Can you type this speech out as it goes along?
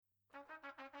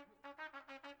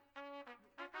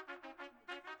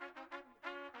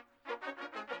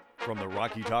From the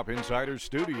Rocky Top Insider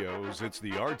Studios, it's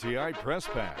the RTI Press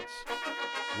Pass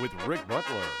with Rick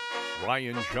Butler,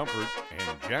 Ryan Shumpert,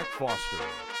 and Jack Foster.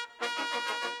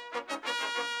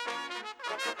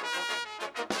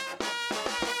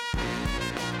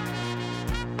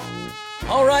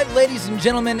 All right, ladies and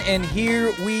gentlemen, and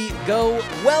here we go.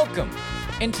 Welcome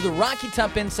into the Rocky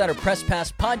Top Insider Press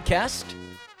Pass podcast.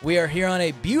 We are here on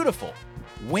a beautiful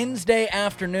Wednesday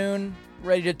afternoon,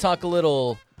 ready to talk a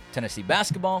little Tennessee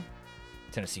basketball,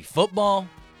 Tennessee football,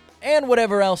 and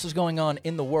whatever else is going on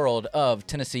in the world of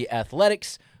Tennessee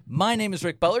athletics. My name is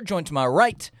Rick Butler, joined to my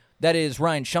right, that is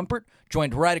Ryan Shumpert,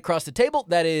 joined right across the table,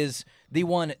 that is the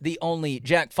one, the only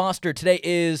Jack Foster. Today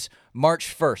is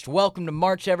March 1st. Welcome to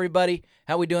March, everybody.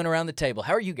 How we doing around the table?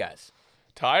 How are you guys?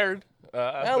 Tired.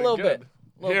 A little bit.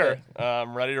 Here,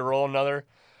 I'm ready to roll another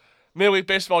midweek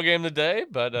baseball game today,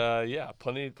 but yeah,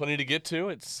 plenty to get to.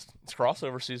 It's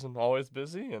crossover season, always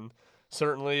busy, and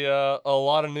certainly a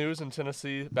lot of news in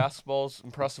Tennessee basketball's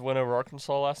impressive win over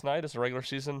Arkansas last night as the regular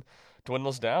season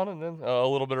dwindles down, and then a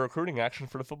little bit of recruiting action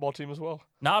for the football team as well.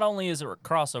 Not only is it a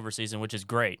crossover season, which is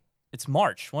great, it's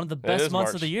March, one of the best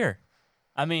months of the year.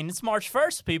 I mean, it's March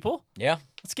 1st, people. Yeah.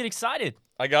 Let's get excited.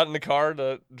 I got in the car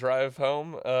to drive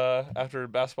home after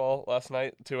basketball last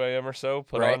night, 2 a.m. or so.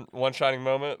 Put on One Shining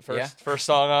Moment, first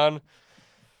song on.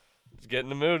 Get in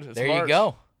the mood. It's there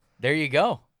March. There you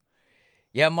go.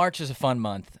 Yeah, March is a fun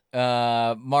month.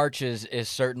 March is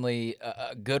certainly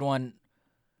a good one.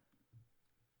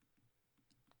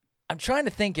 I'm trying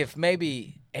to think if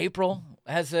maybe April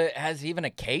has even a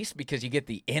case, because you get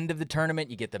the end of the tournament,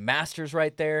 you get the Masters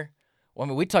right there. Well, I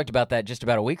mean, we talked about that just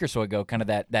about a week or so ago, kind of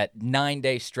that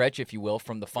 9-day stretch, if you will,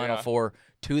 from the Final Four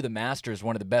to the Masters,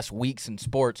 one of the best weeks in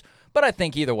sports. But I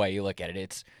think either way you look at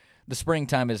it, the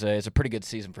springtime is a pretty good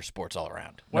season for sports all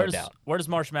around, no doubt. Where does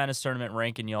March Madness tournament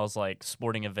rank in y'all's like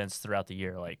sporting events throughout the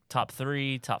year? Like top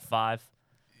 3, top 5?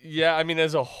 Yeah, I mean,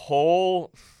 as a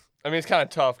whole, it's kind of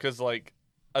tough because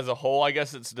as a whole, I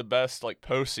guess it's the best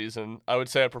postseason. I would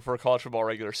say I prefer college football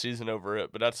regular season over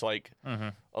it, but that's a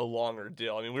longer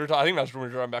deal. I mean, I think that's when we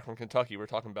were driving back from Kentucky. We were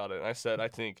talking about it, and I said I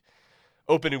think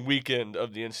opening weekend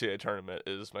of the NCAA tournament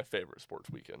is my favorite sports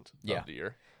weekend of the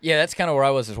year. Yeah, that's kind of where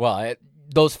I was as well.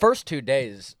 Those first 2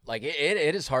 days,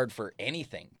 it is hard for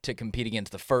anything to compete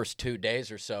against the first 2 days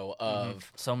or so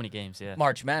of so many games. Yeah,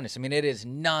 March Madness. I mean, it is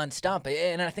nonstop,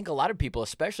 and I think a lot of people,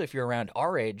 especially if you're around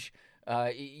our age,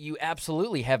 you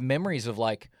absolutely have memories of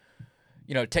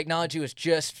technology was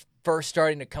just first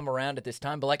starting to come around at this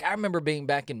time. But I remember being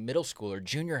back in middle school or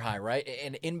junior high, right?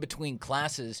 And in between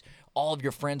classes, all of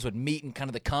your friends would meet in kind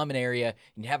of the common area,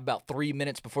 and you have about 3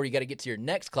 minutes before you got to get to your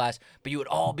next class. But you would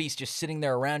all be just sitting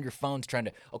there around your phones trying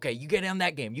to, okay, you get on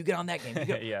that game, you get on that game.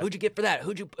 Who'd you get for that?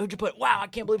 Who'd you put? Wow, I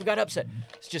can't believe we got upset.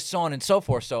 It's just so on and so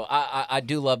forth. So I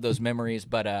do love those memories.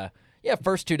 But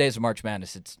first 2 days of March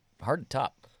Madness, it's hard to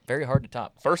top. Very hard to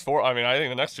top. First 4, I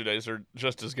think the next 2 days are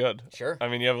just as good. Sure.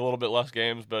 You have a little bit less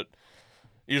games, but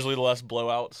usually less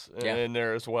blowouts in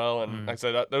there as well. And like I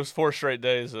said, those 4 straight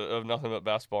days of nothing but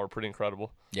basketball are pretty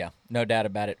incredible. Yeah, no doubt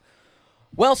about it.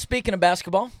 Well, speaking of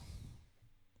basketball,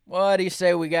 what do you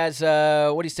say we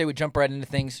jump right into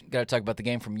things? Got to talk about the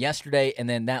game from yesterday, and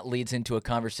then that leads into a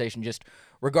conversation just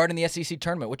regarding the SEC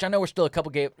tournament, which I know we're still a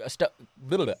couple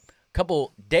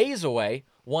days away,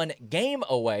 1 game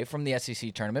away from the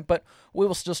SEC tournament, but we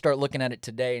will still start looking at it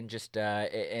today and just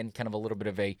and kind of a little bit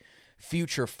of a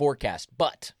future forecast.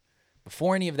 But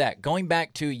before any of that, going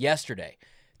back to yesterday,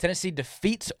 Tennessee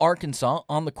defeats Arkansas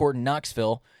on the court in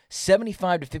Knoxville,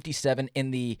 75-57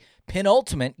 in the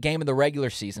penultimate game of the regular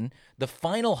season, the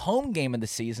final home game of the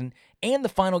season, and the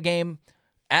final game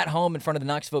at home in front of the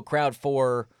Knoxville crowd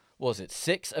for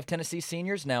 6 of Tennessee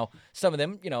seniors? Now, some of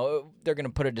them, they're going to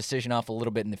put a decision off a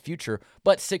little bit in the future,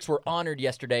 but 6 were honored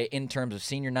yesterday in terms of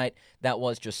senior night. That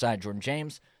was Josiah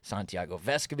Jordan-James, Santiago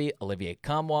Vescovi, Olivier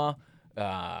Kamwa,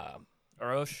 Uros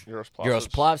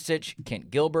Plavsic,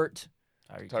 Kent Gilbert,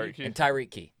 Tyreek Key. And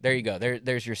Tyreek Key. There you go.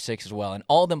 There's your 6 as well. And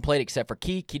all of them played except for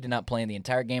Key. Key did not play in the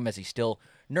entire game as he's still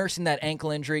nursing that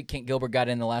ankle injury. Kent Gilbert got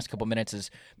in the last couple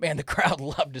minutes. The crowd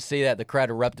loved to see that. The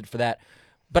crowd erupted for that.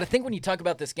 But I think when you talk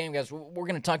about this game, guys, we're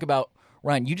going to talk about,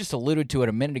 Ryan, you just alluded to it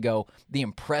a minute ago, the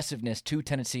impressiveness to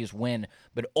Tennessee's win.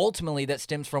 But ultimately, that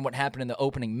stems from what happened in the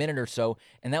opening minute or so,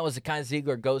 and that was Zakai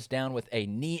Zeigler goes down with a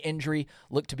knee injury,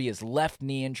 looked to be his left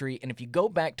knee injury. And if you go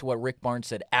back to what Rick Barnes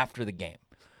said after the game,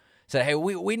 said, hey,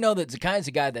 we know that Zakai is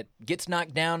a guy that gets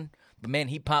knocked down, but, man,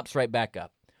 he pops right back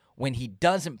up. When he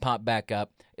doesn't pop back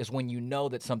up is when you know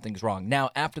that something's wrong.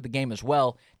 Now, after the game as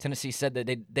well, Tennessee said that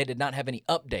they did not have any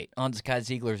update on Zakai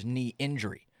Zeigler's knee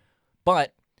injury.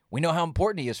 But We know how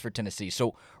important he is for Tennessee.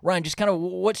 So, Ryan, just kind of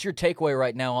what's your takeaway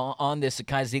right now on this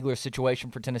Zakai Zeigler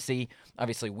situation for Tennessee?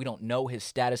 Obviously, we don't know his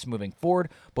status moving forward,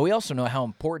 but we also know how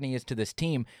important he is to this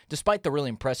team, despite the really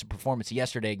impressive performance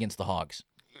yesterday against the Hogs.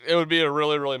 It would be a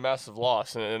really, really massive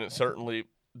loss, and it certainly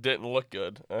didn't look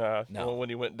good No. when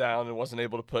he went down and wasn't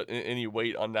able to put any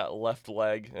weight on that left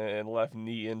leg and left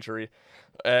knee injury,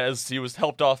 as he was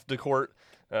helped off the court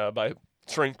by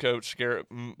strength coach Garrett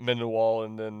Mendenwall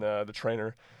and then the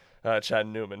trainer Chad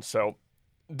Newman. So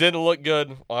didn't look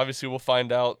good. Obviously, we'll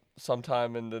find out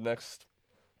sometime in the next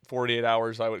 48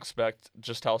 hours, I would expect,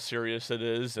 just how serious it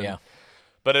is. And, Yeah.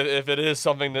 But if it is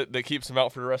something that keeps him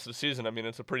out for the rest of the season, I mean,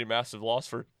 it's a pretty massive loss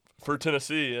for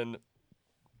Tennessee. And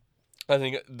I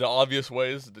think the obvious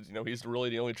ways that, he's really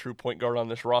the only true point guard on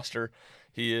this roster.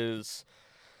 He is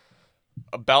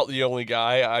about the only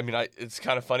guy. I mean, it's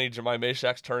kind of funny. Jemai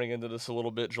Mashak's turning into this a little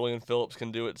bit. Julian Phillips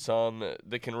can do it some.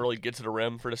 They can really get to the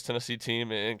rim for this Tennessee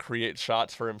team and create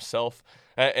shots for himself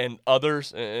and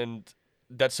others. And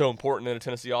that's so important in a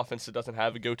Tennessee offense that doesn't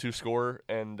have a go-to scorer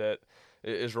and that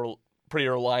is pretty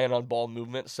reliant on ball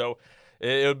movement. So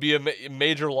it would be a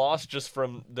major loss just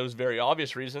from those very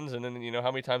obvious reasons. And then,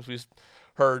 how many times we've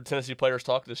heard Tennessee players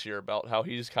talk this year about how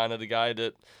he's kind of the guy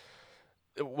that,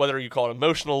 whether you call it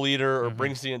emotional leader or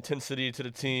brings the intensity to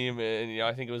the team. And,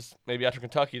 I think it was maybe after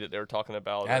Kentucky that they were talking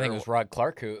about. I think it was Rod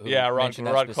Clark who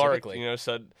Rod Clark,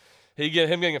 said him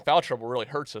getting in foul trouble really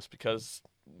hurts us because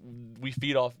we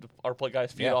feed off our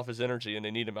guys off his energy and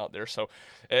they need him out there. So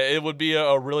it would be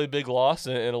a really big loss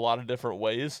in a lot of different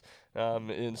ways,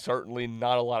 and certainly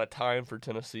not a lot of time for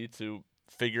Tennessee to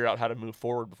figure out how to move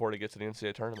forward before they get to the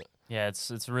NCAA tournament. Yeah,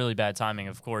 it's really bad timing,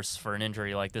 of course, for an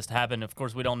injury like this to happen. Of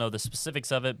course, we don't know the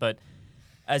specifics of it, but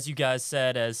as you guys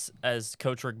said, as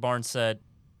Coach Rick Barnes said,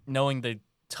 knowing the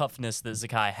toughness that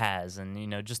Zakai has and,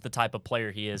 just the type of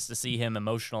player he is, to see him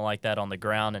emotional like that on the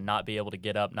ground and not be able to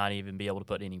get up, not even be able to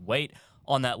put any weight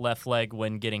on that left leg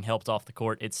when getting helped off the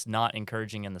court, it's not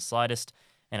encouraging in the slightest.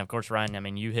 And, of course, Ryan, I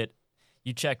mean, you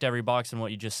checked every box in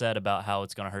what you just said about how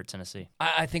it's going to hurt Tennessee.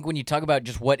 I think when you talk about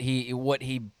just what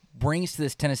he brings to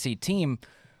this Tennessee team,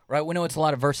 right, we know it's a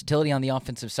lot of versatility on the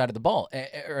offensive side of the ball,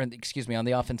 on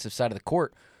the offensive side of the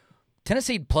court.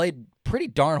 Tennessee played pretty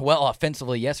darn well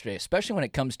offensively yesterday, especially when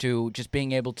it comes to just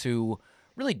being able to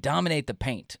really dominate the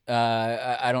paint.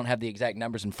 I don't have the exact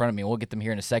numbers in front of me. We'll get them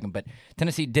here in a second, but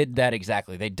Tennessee did that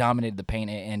exactly. They dominated the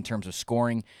paint in terms of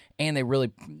scoring, and they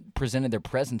really presented their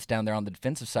presence down there on the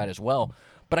defensive side as well.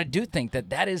 But I do think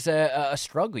that is a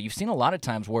struggle. You've seen a lot of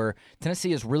times where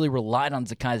Tennessee has really relied on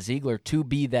Zakai Zeigler to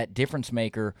be that difference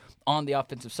maker on the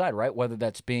offensive side, right? Whether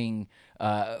that's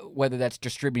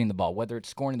distributing the ball, whether it's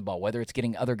scoring the ball, whether it's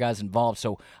getting other guys involved.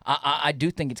 So I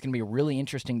do think it's going to be really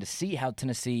interesting to see how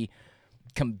Tennessee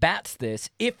combats this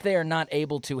if they're not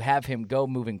able to have him go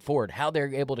moving forward, how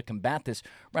they're able to combat this.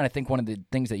 Ryan, I think one of the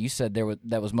things that you said there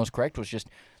that was most correct was just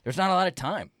there's not a lot of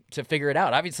time to figure it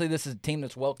out. Obviously, this is a team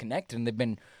that's well connected, and they've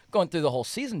been going through the whole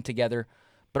season together,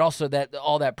 but also that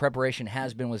all that preparation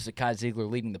has been with Zakai Zeigler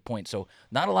leading the point. So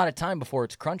not a lot of time before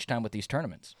it's crunch time with these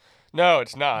tournaments. No,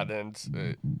 it's not.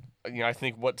 And, I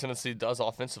think what Tennessee does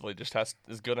offensively just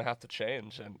is going to have to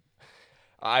change. And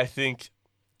I think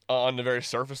on the very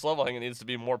surface level, I think it needs to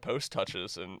be more post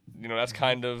touches. And, that's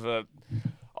kind of a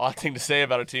odd thing to say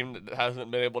about a team that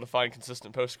hasn't been able to find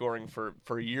consistent post scoring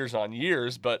for years on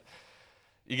years. But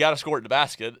you got to score at the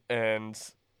basket, and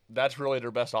that's really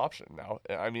their best option now.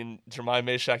 I mean, Jemai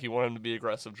Mashak, you want him to be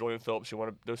aggressive. Julian Phillips, you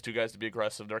want those two guys to be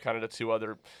aggressive. They're kind of the two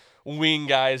other wing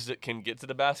guys that can get to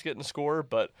the basket and score.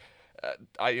 But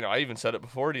I even said it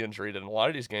before the injury that in a lot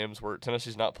of these games where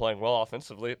Tennessee's not playing well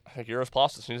offensively, I think Eros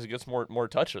Plastis needs to get some more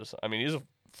touches. I mean, he's a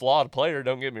flawed player,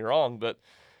 don't get me wrong, but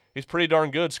he's pretty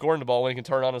darn good scoring the ball when he can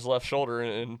turn on his left shoulder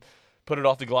and put it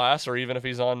off the glass, or even if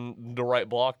he's on the right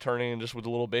block, turning just with a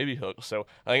little baby hook. So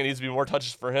I think it needs to be more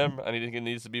touches for him. I think it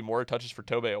needs to be more touches for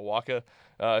Tobe Awaka,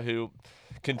 who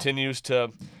continues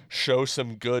to show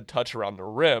some good touch around the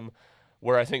rim,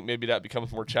 where I think maybe that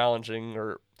becomes more challenging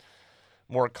or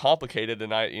more complicated.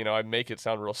 And I make it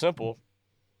sound real simple.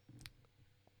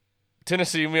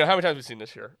 Tennessee, how many times have we seen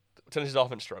this year? Tennessee's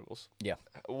offense struggles. Yeah.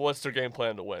 What's their game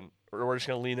plan to win? Or we're just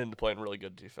going to lean into playing really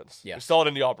good defense. Yeah. We saw it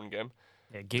in the Auburn game.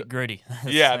 Yeah, get gritty.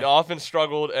 Yeah, the offense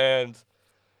struggled, and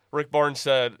Rick Barnes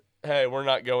said, hey, we're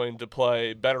not going to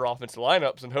play better offensive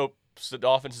lineups and hope that the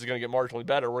offense is going to get marginally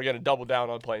better. We're going to double down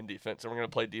on playing defense, and we're going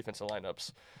to play defensive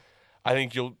lineups. I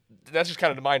think that's just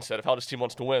kind of the mindset of how this team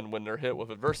wants to win when they're hit with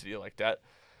adversity like that.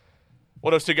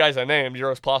 Well, those two guys I named,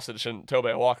 Eros Plastic and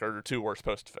Tobe Walker, are the two worst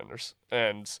post defenders.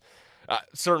 And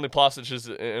certainly Plavsic has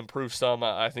improved some.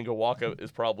 I think Awaka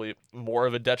is probably more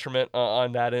of a detriment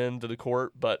on that end of the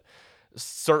court, but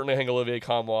certainly I think Olivier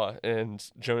Kamwa and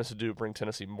Jonas Adu bring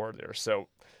Tennessee more there. So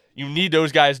you need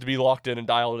those guys to be locked in and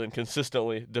dialed in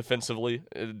consistently defensively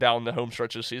down the home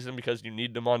stretch of the season because you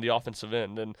need them on the offensive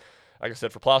end. And like I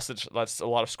said, for Plavsic, that's a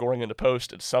lot of scoring in the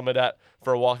post. It's some of that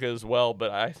for Awaka as well,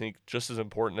 but I think just as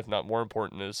important, if not more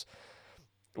important, is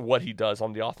what he does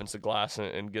on the offensive glass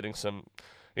and getting some.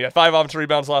 He had 5 offensive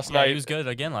rebounds last night. He was good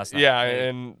again last night. Yeah,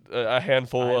 and a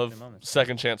handful of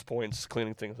second chance points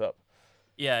cleaning things up.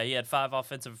 Yeah, he had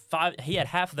He had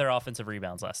half of their offensive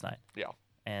rebounds last night. Yeah.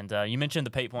 And you mentioned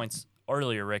the paint points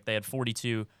earlier, Rick. They had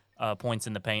 42 points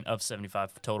in the paint of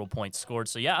 75 total points scored.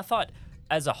 So, yeah, I thought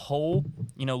as a whole,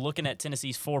 looking at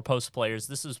Tennessee's 4 post players,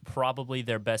 this is probably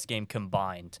their best game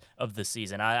combined of the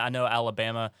season. I know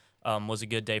Alabama was a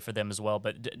good day for them as well,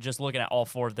 but just looking at all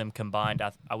 4 of them combined,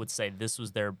 I would say this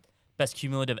was their best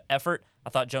cumulative effort. I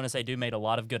thought Jonas Adu made a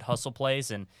lot of good hustle plays,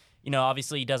 and,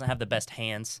 obviously he doesn't have the best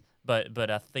hands,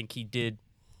 but I think he did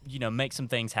make some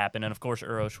things happen. And, of course,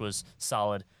 Urosh was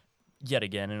solid yet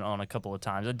again and on a couple of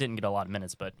times. I didn't get a lot of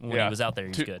minutes, but when he was out there, he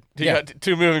was good. He got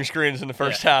 2 moving screens in the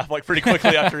first half, pretty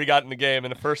quickly after he got in the game.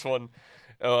 And the first one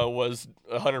was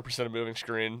 100% a moving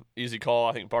screen. Easy call.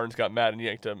 I think Barnes got mad and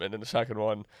yanked him. And then the second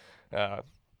one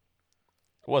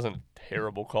wasn't a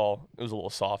terrible call. It was a little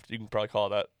soft. You can probably call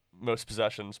that most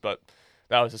possessions, but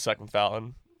that was the second foul.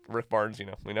 And Rick Barnes,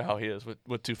 we know how he is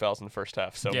with 2 fouls in the first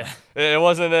half. So it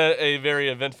wasn't a very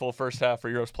eventful first half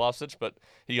for Uroš Plavsic, but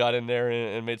he got in there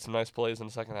and made some nice plays in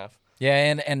the second half.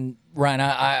 Yeah, and Ryan,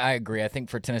 I agree. I think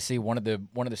for Tennessee, one of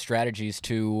the strategies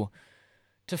to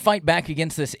fight back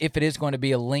against this, if it is going to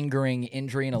be a lingering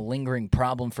injury and a lingering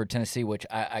problem for Tennessee, which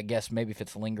I guess maybe if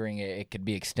it's lingering, it could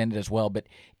be extended as well. But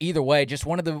either way, just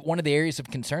one of the areas of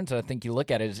concerns that I think you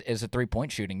look at is a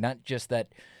 3-point shooting. Not just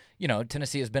that.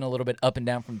 Tennessee has been a little bit up and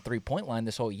down from the 3-point line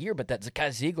this whole year, but that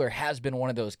Zakai Ziegler has been one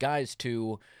of those guys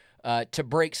to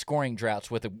break scoring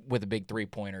droughts with a big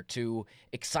 3-pointer, to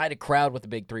excite a crowd with a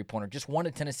big 3-pointer. Just one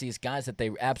of Tennessee's guys that they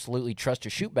absolutely trust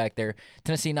to shoot back there.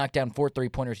 Tennessee knocked down 4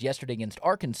 3-pointers yesterday against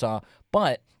Arkansas,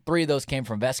 but 3 of those came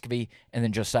from Vescovi, and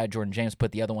then Josiah Jordan-James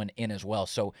put the other one in as well.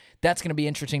 So that's going to be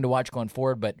interesting to watch going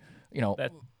forward, but,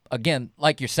 again,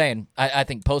 like you're saying, I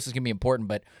think post is going to be important,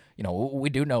 but we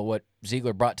do know what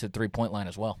Ziegler brought to the 3-point line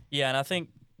as well. Yeah, and I think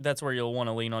that's where you'll want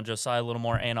to lean on Josiah a little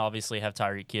more and obviously have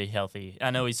Tyreek Key healthy.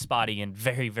 I know he's spotty and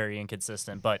very, very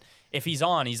inconsistent, but if he's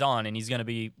on, and he's going to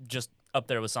be just up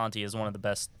there with Santi as one of the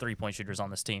best 3-point shooters on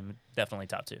this team. Definitely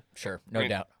top 2. Sure, no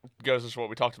doubt. Goes to what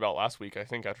we talked about last week, I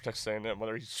think, after Texas A&M,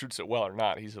 whether he shoots it well or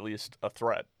not, he's at least a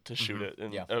threat to shoot it.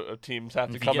 And teams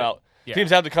have to come out. Yeah. Teams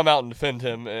have to come out and defend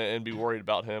him and be worried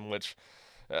about him, which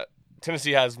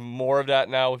Tennessee has more of that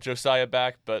now with Josiah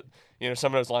back. But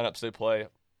some of those lineups they play,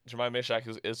 Jeremiah Mashack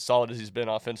is as solid as he's been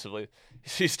offensively.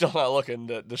 He's still not looking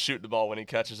to shoot the ball when he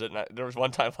catches it. And there was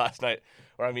one time last night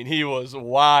where he was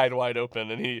wide open,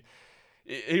 and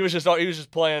he was just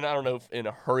playing. I don't know if in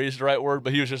a hurry is the right word,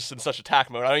 but he was just in such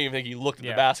attack mode. I don't even think he looked at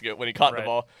the basket when he caught the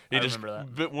ball. He just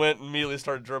went and immediately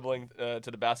started dribbling to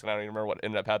the basket. I don't even remember what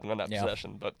ended up happening on that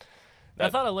possession, but. I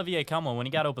thought Olivier Kamwa, when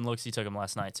he got open looks, he took him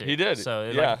last night, too. He did. So,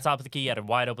 at the top of the key, he had a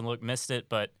wide open look, missed it.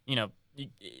 But,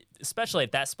 especially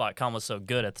at that spot, Kamwa's so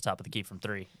good at the top of the key from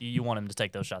 3. You want him to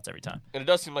take those shots every time. And it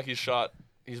does seem like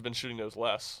he's been shooting those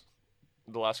less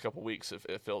the last couple of weeks.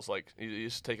 It feels like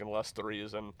he's taking less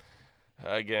threes. And,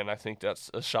 again, I think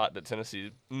that's a shot that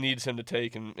Tennessee needs him to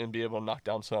take and be able to knock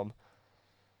down some.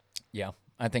 Yeah,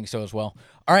 I think so as well.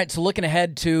 All right, so looking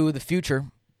ahead to the future,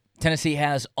 Tennessee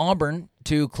has Auburn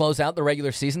to close out the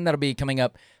regular season. That'll be coming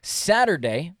up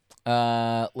Saturday.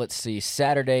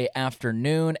 Saturday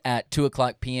afternoon at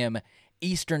 2:00 p.m.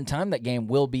 Eastern Time. That game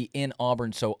will be in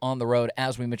Auburn, so on the road,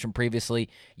 as we mentioned previously.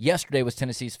 Yesterday was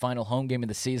Tennessee's final home game of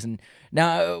the season.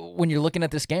 Now, when you're looking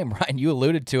at this game, Ryan, you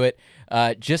alluded to it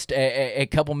just a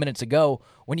couple minutes ago.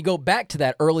 When you go back to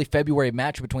that early February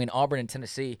match between Auburn and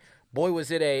Tennessee, boy,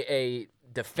 was it a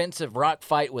defensive rock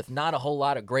fight with not a whole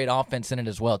lot of great offense in it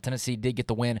as well. Tennessee did get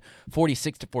the win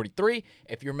 46-43.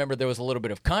 If you remember, there was a little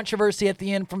bit of controversy at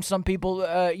the end from some people,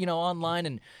 online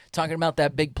and talking about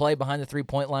that big play behind the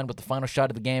 3-point line with the final shot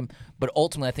of the game. But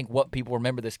ultimately, I think what people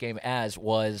remember this game as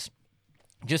was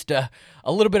just a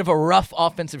little bit of a rough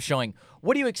offensive showing.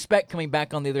 What do you expect coming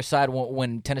back on the other side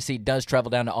when Tennessee does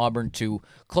travel down to Auburn to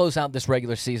close out this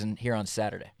regular season here on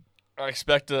Saturday? I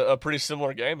expect a pretty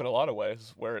similar game in a lot of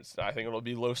ways, where I think it'll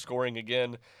be low scoring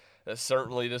again.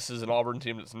 Certainly, this is an Auburn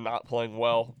team that's not playing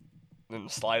well in the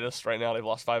slightest right now. They've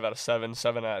lost 5 out of 7,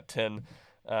 7 out of 10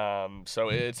 So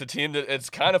it's a team that it's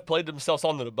kind of played themselves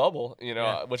onto the bubble,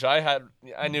 which I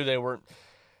knew they weren't.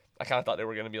 I kind of thought they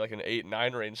were going to be like an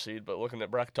 8-9 range seed, but looking at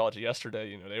bracketology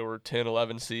yesterday, they were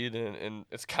 10-11 seed, and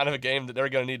it's kind of a game that they're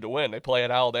going to need to win. They play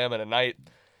at Alabama tonight.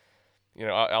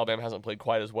 Alabama hasn't played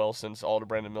quite as well since all the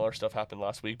Brandon Miller stuff happened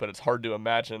last week, but it's hard to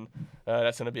imagine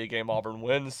that's going to be a game Auburn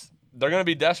wins. They're going to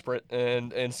be desperate,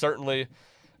 and certainly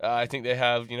I think they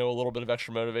have a little bit of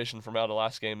extra motivation from how the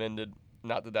last game ended.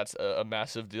 Not that that's a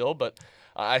massive deal, but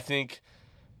I think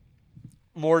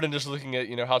more than just looking at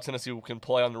how Tennessee can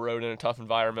play on the road in a tough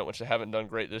environment, which they haven't done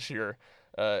great this year.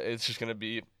 It's just going to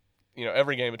be,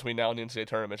 every game between now and the NCAA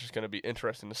tournament, it's just going to be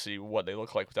interesting to see what they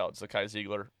look like without Zakai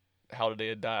Ziegler. How do they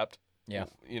adapt? Yeah.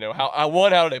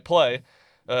 How do they play?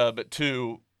 But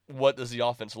two, what does the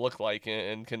offense look like,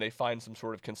 and can they find some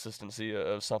sort of consistency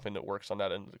of something that works on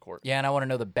that end of the court? Yeah, and I want to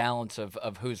know the balance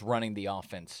of who's running the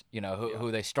offense.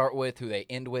 Who they start with, who they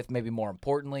end with, maybe more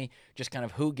importantly, just kind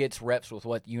of who gets reps with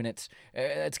what units.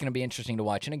 It's going to be interesting to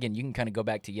watch. And again, you can kind of go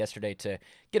back to yesterday to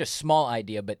get a small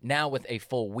idea, but now with a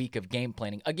full week of game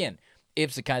planning, again,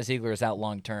 if Zakai Ziegler is out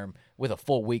long-term with a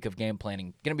full week of game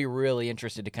planning, going to be really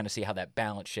interested to kind of see how that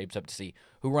balance shapes up, to see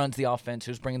who runs the offense,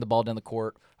 who's bringing the ball down the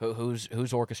court, who's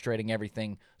orchestrating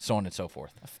everything, so on and so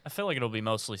forth. I feel like it'll be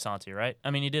mostly Santi, right?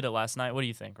 I mean, he did it last night. What do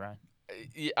you think, Ryan?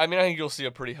 I think you'll see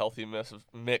a pretty healthy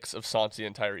mix of Santi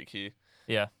and Tyreek Key.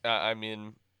 Yeah.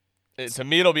 To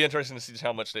me, it'll be interesting to see just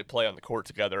how much they play on the court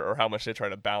together or how much they try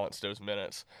to balance those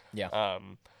minutes. Yeah.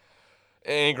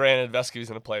 And granted, Vescovi's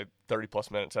going to play 30-plus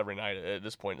minutes every night at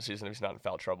this point in the season if he's not in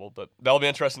foul trouble. But that'll be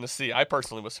interesting to see. I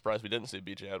personally was surprised we didn't see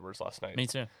B.J. Edwards last night. Me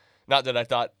too. Not that I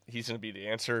thought he's going to be the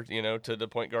answer, to the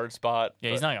point guard spot.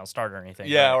 Yeah, he's not going to start or anything.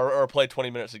 Yeah, right? or play 20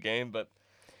 minutes a game. But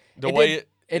it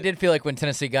did feel like when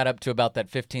Tennessee got up to about that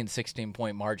 15,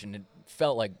 16-point margin, it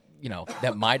felt like,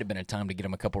 that might have been a time to get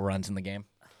him a couple runs in the game.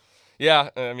 Yeah,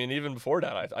 even before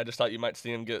that, I just thought you might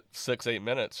see him get 6-8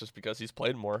 minutes just because he's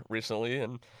played more recently,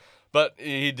 but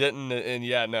he didn't. And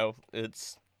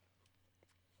it's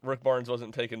Rick Barnes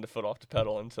wasn't taking the foot off the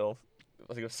pedal until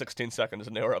I think it was 16 seconds,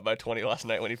 and they were up by 20 last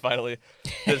night when he finally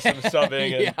did some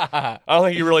subbing. And Yeah. I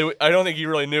don't think he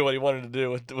really knew what he wanted to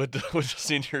do with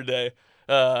senior day.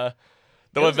 It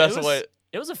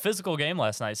was a physical game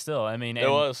last night. Still, it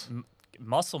was.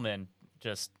 Musselman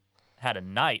just had a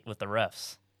night with the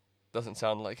refs. Doesn't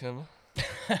sound like him.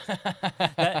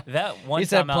 that one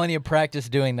He's had plenty of practice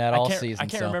doing that all season. I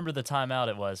can't remember the timeout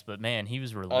it was, but man, he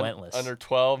was relentless. Under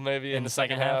 12 maybe in the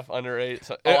second half. Under 8.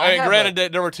 So,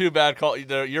 granted, there were two bad calls.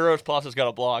 The Euros Plasas got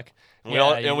a block, and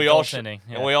we all should have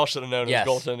known it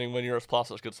was goaltending when Euros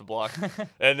Plasas gets the block.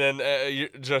 And then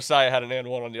Josiah had an and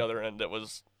one on the other end that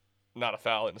was not a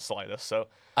foul in the slightest. So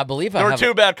I believe there were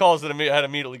two bad calls that had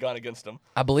immediately gone against him.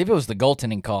 I believe it was the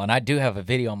goaltending call, and I do have a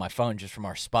video on my phone just from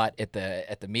our spot at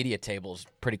the media tables,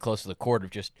 pretty close to the court, of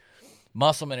just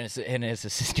Musselman and his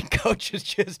assistant coaches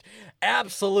just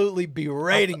absolutely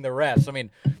berating the refs.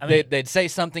 They'd say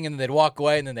something, and then they'd walk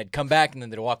away, and then they'd come back, and then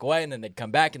they'd walk away, and then they'd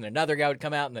come back, and then another guy would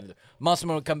come out, and then the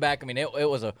Musselman would come back. It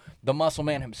was the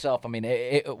Musselman himself.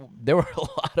 There were a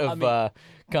lot of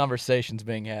conversations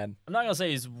being had. I'm not gonna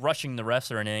say he's rushing the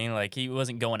refs or anything. Like, he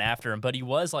wasn't going after him, but he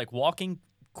was like walking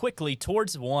quickly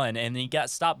towards one, and he got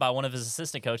stopped by one of his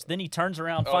assistant coaches. Then he turns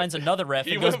around, finds another ref,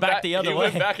 and goes back the other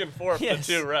way. He went back and forth with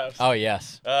two refs. Oh,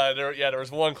 yes. There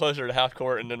was one closer to half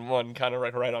court, and then one kind of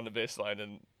right on the baseline,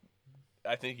 and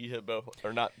I think he hit both,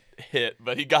 or not hit,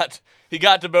 but he got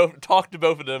to both, talked to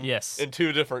both of them. Yes. In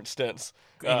two different stints,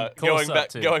 going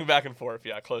back and forth.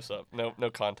 Yeah, close up, no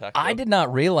contact. I did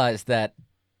not realize that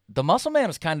the Musselman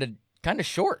was kind of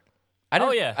short. I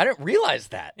didn't realize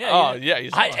that. Yeah,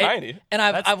 he's tiny. And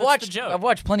That's I've the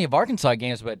watched plenty of Arkansas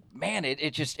games, but man,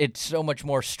 it's so much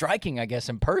more striking, I guess,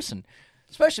 in person,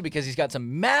 especially because he's got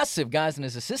some massive guys in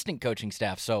his assistant coaching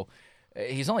staff. So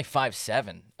he's only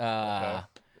 5'7". Okay.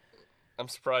 I'm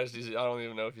surprised I don't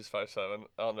even know if he's 5'7".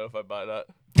 I don't know if I buy that.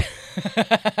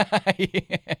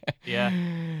 Yeah.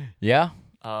 Yeah.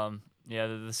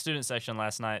 The student section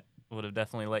last night would have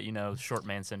definitely let you know short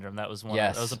man syndrome. That was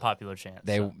Yes. That was a popular chant.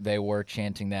 They were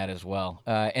chanting that as well.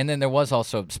 And then there was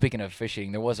also, speaking of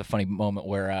officiating, there was a funny moment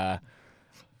where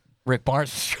Rick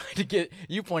Barnes was trying to get,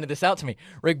 you pointed this out to me,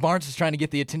 Rick Barnes was trying to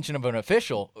get the attention of an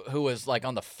official who was like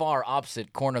on the far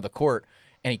opposite corner of the court,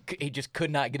 and he just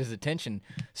could not get his attention.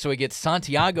 So he gets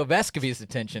Santiago Vescovi's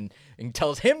attention and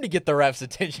tells him to get the ref's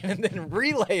attention and then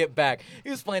relay it back. He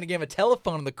was playing a game of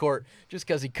telephone on the court just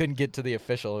because he couldn't get to the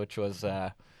official, which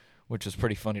was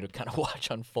pretty funny to kind of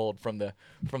watch unfold from the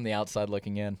outside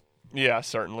looking in. Yeah,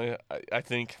 certainly. I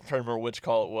think, I'm trying to remember which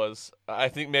call it was. I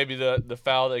think maybe the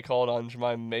foul they called on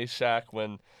Jemima Meshack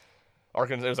when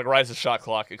Arkansas. It was like right as the shot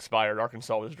clock expired.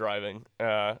 Arkansas was driving,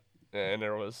 and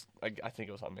there was I think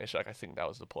it was on Meshack. I think that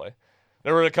was the play.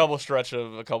 There were a couple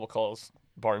calls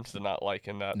Barnes did not like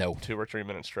in that 2 or 3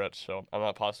 minute stretch. So I'm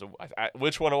not positive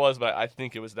which one it was, but I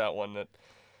think it was that one that.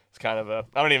 It's kind of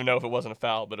I don't even know if it wasn't a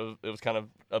foul, but it was kind of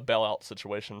a bailout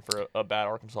situation for a bad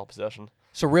Arkansas possession.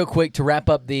 So real quick, to wrap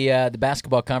up the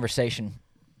basketball conversation,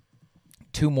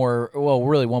 one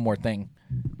more thing.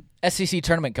 SEC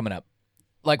tournament coming up.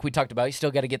 Like we talked about, you still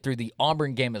got to get through the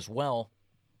Auburn game as well.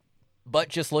 But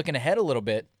just looking ahead a little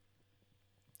bit,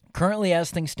 currently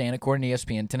as things stand, according to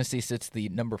ESPN, Tennessee sits the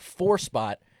number 4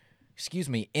 spot,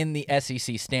 in the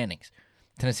SEC standings.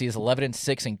 Tennessee is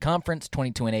 11-6 in conference,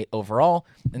 22-8 overall,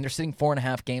 and they're sitting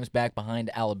 4.5 games back behind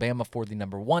Alabama for the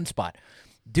number 1 spot.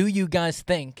 Do you guys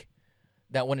think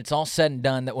that when it's all said and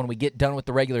done, that when we get done with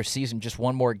the regular season, just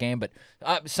one more game, but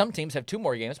some teams have 2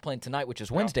 more games playing tonight, which is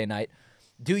Wednesday night,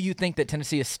 do you think that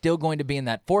Tennessee is still going to be in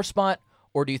that 4th spot,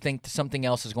 or do you think something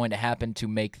else is going to happen to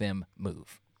make them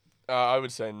move? I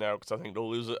would say no, because I think they'll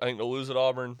lose it. I think they'll lose at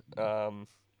Auburn.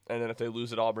 And then if they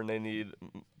lose at Auburn, they need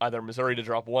either Missouri to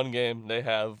drop 1 game. They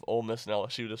have Ole Miss and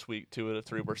LSU this week, 2 of the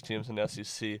 3 worst teams in the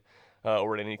SEC.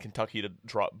 Or they need Kentucky to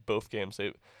drop both games.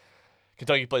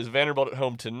 Kentucky plays Vanderbilt at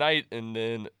home tonight and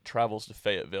then travels to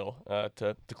Fayetteville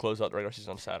to close out the regular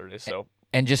season on Saturday. So,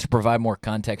 and just to provide more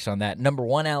context on that, number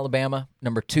 1, Alabama,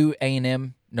 number 2,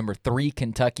 A&M, number 3,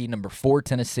 Kentucky, number 4,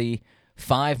 Tennessee,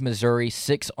 5, Missouri,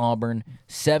 6, Auburn,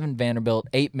 7, Vanderbilt,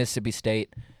 8, Mississippi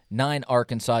State, 9,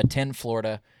 Arkansas, 10,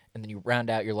 Florida, and then you round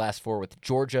out your last 4 with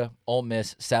Georgia, Ole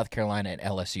Miss, South Carolina, and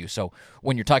LSU. So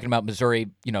when you're talking about Missouri,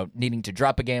 needing to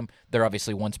drop a game, they're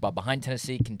obviously 1 spot behind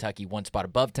Tennessee, Kentucky 1 spot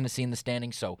above Tennessee in the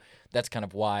standings. So that's kind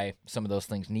of why some of those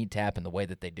things need to happen the way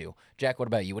that they do. Jack, what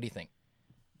about you? What do you think?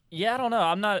 Yeah, I don't know.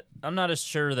 I'm not as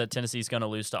sure that Tennessee's going to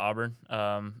lose to Auburn.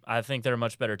 I think they're a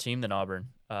much better team than Auburn,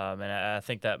 and I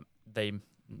think that they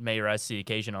may rise to the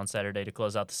occasion on Saturday to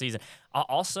close out the season.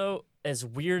 Also, as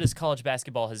weird as college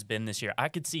basketball has been this year, I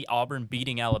could see Auburn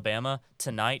beating Alabama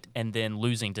tonight and then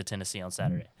losing to Tennessee on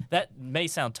Saturday. That may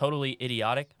sound totally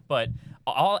idiotic, but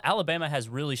Alabama has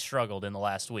really struggled in the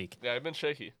last week. Yeah, they've been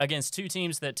shaky. Against 2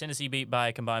 teams that Tennessee beat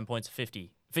by combined points of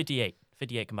 58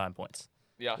 combined points.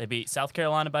 Yeah. They beat South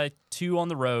Carolina by 2 on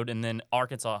the road and then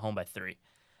Arkansas at home by 3.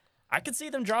 I could see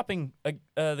them dropping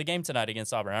the game tonight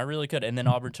against Auburn. I really could. And then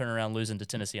Auburn turn around losing to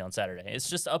Tennessee on Saturday. It's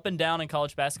just up and down in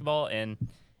college basketball, and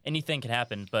anything can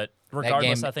happen. But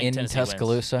regardless, I think in Tennessee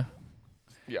Tuscaloosa.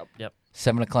 Wins. Yep.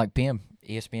 7:00 p.m.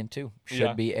 ESPN2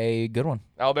 should be a good one.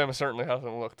 Alabama certainly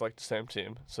hasn't looked like the same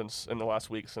team in the last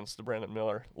week since the Brandon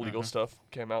Miller legal stuff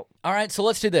came out. All right, so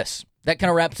let's do this. That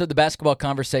kind of wraps up the basketball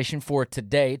conversation for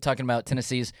today, talking about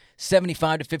Tennessee's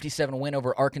 75-57 win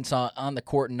over Arkansas on the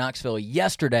court in Knoxville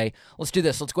yesterday. Let's do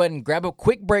this. Let's go ahead and grab a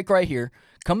quick break right here.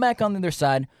 Come back on the other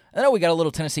side. I know we got a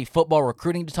little Tennessee football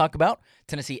recruiting to talk about.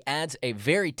 Tennessee adds a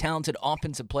very talented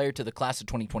offensive player to the class of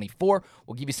 2024.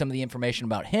 We'll give you some of the information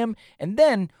about him, and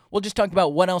then we'll just talk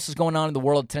about what else is going on in the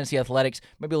world of Tennessee athletics.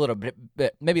 Maybe a little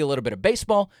bit of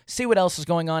baseball. See what else is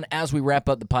going on as we wrap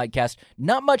up the podcast.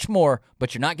 Not much more,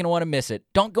 but you're not going to want to miss it.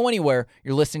 Don't go anywhere.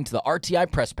 You're listening to the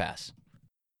RTI Press Pass.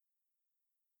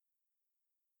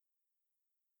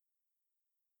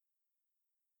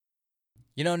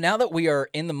 Now that we are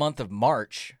in the month of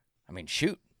March,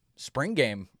 spring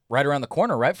game right around the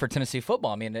corner, right, for Tennessee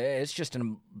football. It's just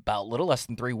in about a little less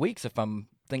than 3 weeks, if I'm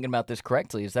thinking about this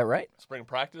correctly. Is that right? Spring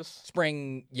practice?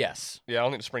 Spring, yes. Yeah, I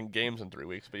don't think spring games in 3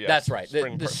 weeks, but yeah. That's right.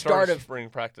 The start of spring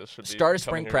practice should be start of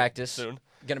spring practice soon.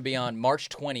 Going to be on March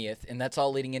 20th, and that's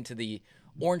all leading into the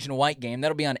orange and white game.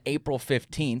 That'll be on April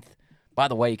 15th. By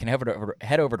the way, you can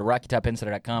head over to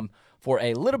RockyTopInsider.com for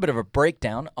a little bit of a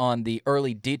breakdown on the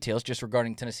early details just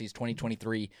regarding Tennessee's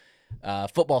 2023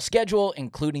 football schedule,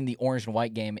 including the orange and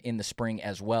white game in the spring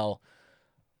as well.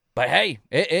 But hey,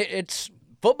 it's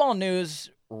football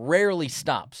news rarely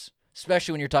stops,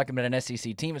 especially when you're talking about an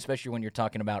SEC team, especially when you're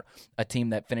talking about a team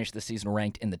that finished the season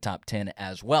ranked in the top 10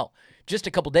 as well. Just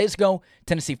a couple days ago,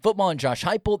 Tennessee football and Josh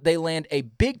Heupel, they land a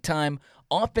big-time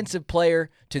offensive player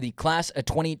to the class of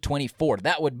 2024.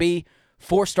 That would be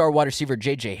 4-star wide receiver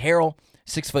J.J. Harrell,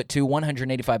 6'2",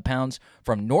 185 pounds,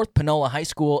 from North Panola High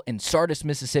School in Sardis,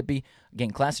 Mississippi.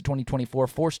 Again, class of 2024,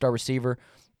 4-star receiver,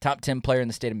 top 10 player in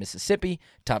the state of Mississippi,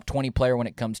 top 20 player when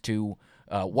it comes to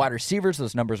wide receivers.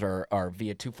 Those numbers are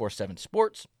via 247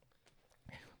 Sports.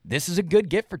 This is a good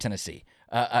gift for Tennessee.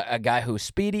 A guy who's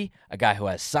speedy, a guy who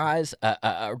has size,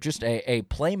 just a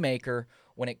playmaker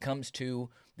when it comes to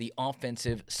the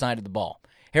offensive side of the ball.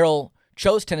 Harrell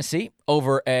chose Tennessee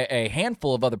over a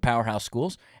handful of other powerhouse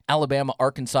schools: Alabama,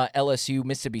 Arkansas, LSU,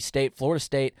 Mississippi State, Florida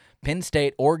State, Penn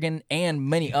State, Oregon, and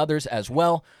many others as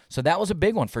well. So that was a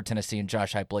big one for Tennessee and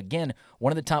Josh Heupel. Again,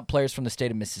 one of the top players from the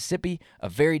state of Mississippi, a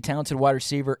very talented wide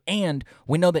receiver, and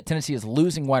we know that Tennessee is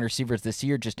losing wide receivers this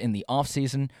year just in the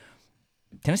offseason.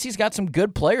 Tennessee's got some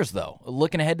good players, though,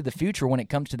 looking ahead to the future when it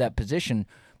comes to that position.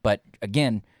 But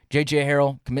again, J.J.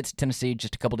 Harrell commits to Tennessee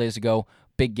just a couple days ago.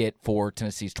 Big get for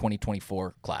Tennessee's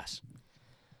 2024 class.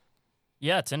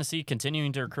 Yeah, Tennessee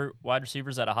continuing to recruit wide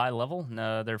receivers at a high level.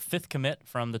 Their fifth commit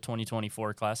from the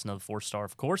 2024 class, another 4-star,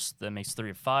 of course. That makes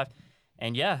 3 of 5.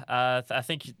 And yeah, I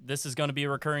think this is going to be a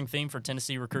recurring theme for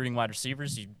Tennessee recruiting wide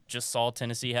receivers. You just saw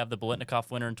Tennessee have the Biletnikoff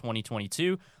winner in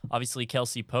 2022. Obviously,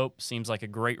 Kelsey Pope seems like a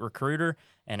great recruiter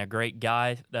and a great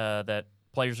guy that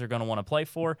players are going to want to play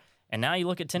for. And now you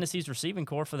look at Tennessee's receiving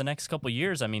core for the next couple of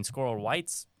years. I mean, Squirrel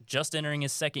White's just entering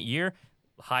his second year.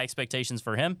 High expectations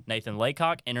for him. Nathan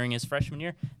Laycock entering his freshman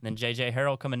year. And then J.J.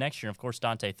 Harrell coming next year. And, of course,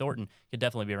 Dante Thornton could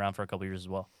definitely be around for a couple of years as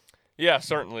well. Yeah,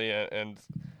 certainly. And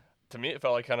to me, it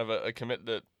felt like kind of a commit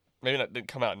that maybe didn't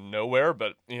come out of nowhere,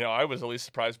 but, I was at least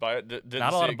surprised by it. Didn't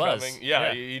Not a lot see of it buzz. coming.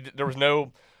 Yeah. There was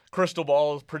no crystal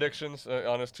ball predictions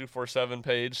on his 247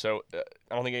 page, so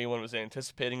I don't think anyone was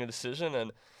anticipating a decision.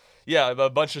 And, yeah, a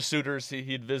bunch of suitors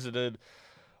he'd visited,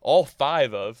 all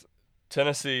 5 of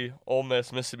Tennessee, Ole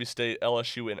Miss, Mississippi State,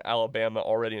 LSU, and Alabama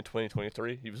already in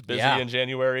 2023. He was busy in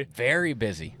January. Very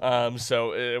busy.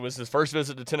 So it was his first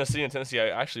visit to Tennessee. And Tennessee, I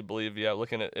actually believe,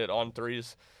 looking at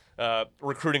On3's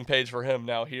recruiting page for him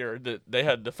now here, that they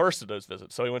had the first of those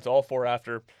visits. So he went to all 4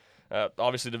 after.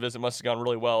 Obviously, the visit must have gone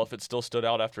really well if it still stood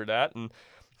out after that. And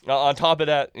on top of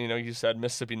that, you said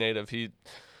Mississippi native. He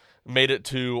made it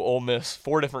to Ole Miss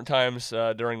 4 different times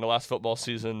during the last football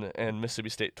season, and Mississippi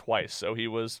State twice. So he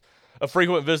was a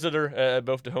frequent visitor at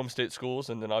both the home state schools,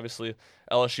 and then obviously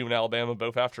LSU and Alabama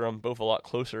both after him, both a lot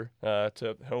closer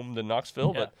to home than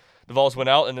Knoxville. Yeah. But the Vols went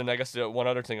out, and then I guess the one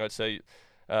other thing I'd say,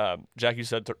 Jack, you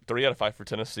said 3 out of 5 for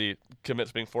Tennessee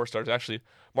commits being 4-stars. Actually,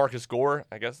 Marcus Gore,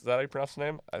 I guess, is that how you pronounce the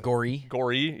name? Gorey.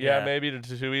 Gorey, Yeah. maybe to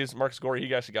 2 E's. Marcus Gorey,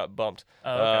 he actually got bumped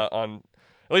Okay. on.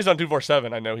 At least on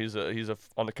 247, I know he's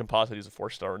on the composite. He's a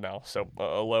 4-star now, so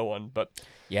a low one. But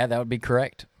Yeah, that would be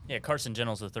correct. Yeah, Carson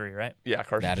Gentle's a 3, right? yeah,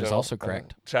 Carson. That is Jones, also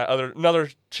correct. Another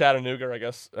Chattanooga, I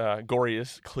guess. Gorey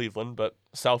is Cleveland, but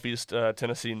Southeast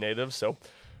Tennessee native. So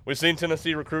we've seen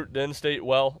Tennessee recruit the in-state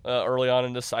well early on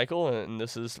in this cycle, and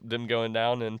this is them going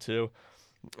down into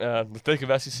the thick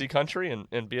of SEC country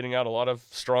and beating out a lot of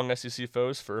strong SEC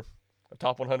foes for a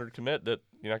top 100 commit that,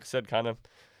 like I said, kind of,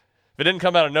 if it didn't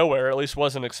come out of nowhere, at least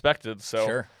wasn't expected. So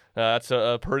Sure. That's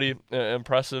a pretty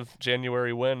impressive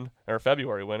February win, for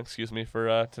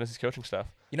Tennessee's coaching staff.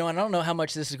 And I don't know how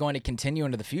much this is going to continue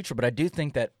into the future, but I do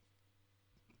think that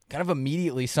kind of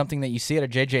immediately something that you see out of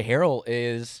J.J. Harrell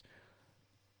is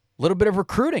a little bit of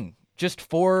recruiting just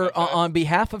for on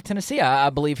behalf of Tennessee. I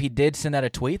believe he did send out a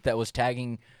tweet that was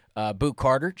tagging Boot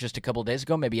Carter just a couple of days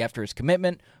ago, maybe after his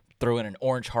commitment, throw in an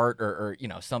orange heart or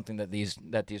something that these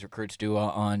recruits do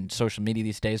on social media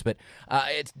these days. But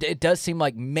it does seem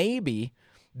like maybe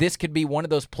this could be one of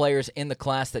those players in the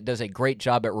class that does a great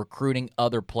job at recruiting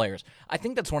other players. I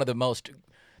think that's one of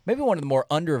the more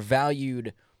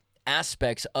undervalued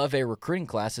aspects of a recruiting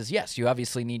class is, yes, you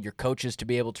obviously need your coaches to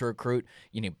be able to recruit.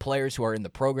 You need players who are in the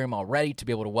program already to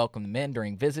be able to welcome them in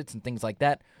during visits and things like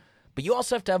that. But you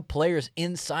also have to have players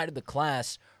inside of the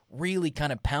class really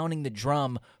kind of pounding the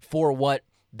drum for what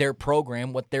their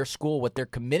program, what their school, what their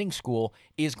committing school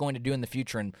is going to do in the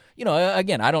future. And,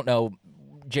 again, I don't know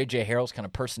J.J. Harrell's kind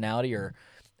of personality or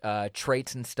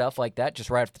traits and stuff like that just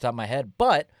right off the top of my head,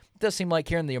 but it does seem like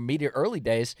here in the immediate early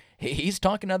days, he's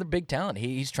talking to other big talent.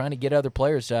 He's trying to get other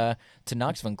players to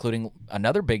Knoxville, including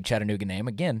another big Chattanooga name,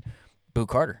 again, Boo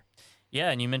Carter.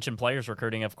 Yeah, and you mentioned players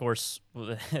recruiting. Of course,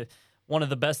 one of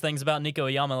the best things about Nico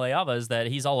Iamaleava is that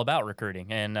he's all about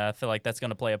recruiting, and I feel like that's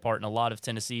going to play a part in a lot of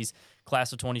Tennessee's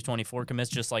class of 2024 commits,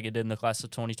 just like it did in the class of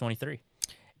 2023.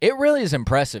 It really is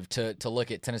impressive to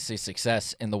look at Tennessee's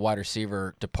success in the wide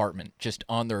receiver department, just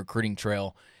on the recruiting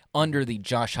trail under the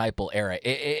Josh Heupel era.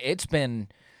 It's been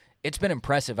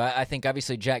impressive. I think,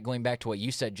 obviously, Jack, going back to what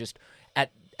you said, just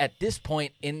at this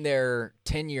point in their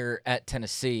tenure at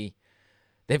Tennessee,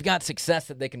 they've got success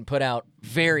that they can put out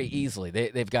very easily.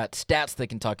 They've got stats they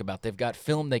can talk about. They've got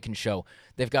film they can show.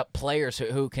 They've got players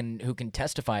who can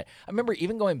testify. I remember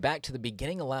even going back to the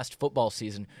beginning of last football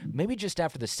season, maybe just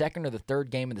after the second or the third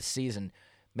game of the season,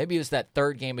 Maybe it was that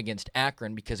third game against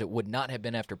Akron because it would not have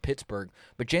been after Pittsburgh.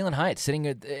 But Jalen Hyatt sitting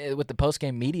with the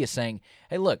postgame media saying,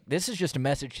 hey, look, this is just a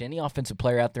message to any offensive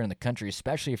player out there in the country,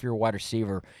 especially if you're a wide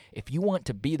receiver. If you want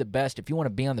to be the best, if you want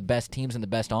to be on the best teams and the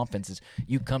best offenses,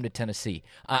 you come to Tennessee.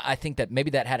 I think that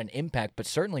maybe that had an impact, but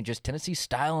certainly just Tennessee's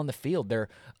style on the field, their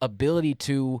ability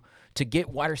to get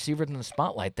wide receivers in the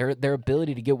spotlight, their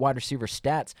ability to get wide receiver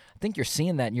stats. I think you're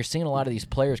seeing that, and you're seeing a lot of these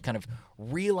players kind of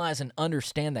realize and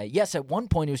understand that. Yes, at one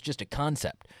point it was just a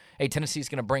concept. Hey, Tennessee's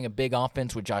going to bring a big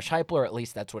offense with Josh Heupel, or at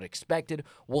least that's what expected.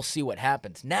 We'll see what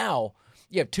happens. Now,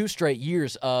 you have 2 straight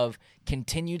years of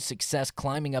continued success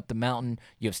climbing up the mountain.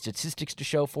 You have statistics to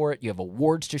show for it. You have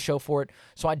awards to show for it.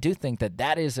 So I do think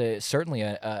that is certainly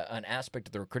an aspect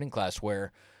of the recruiting class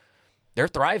where they're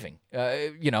thriving,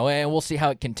 and we'll see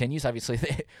how it continues. Obviously,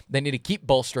 they need to keep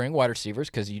bolstering wide receivers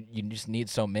because you just need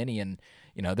so many, and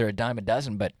they're a dime a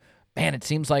dozen. But man, it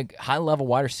seems like high-level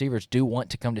wide receivers do want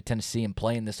to come to Tennessee and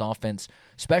play in this offense,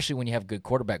 especially when you have good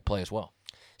quarterback play as well.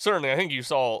 Certainly, I think you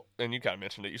saw, and you kind of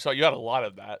mentioned it, you had a lot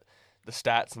of that, the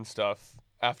stats and stuff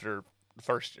after the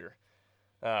first year,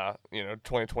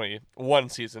 2021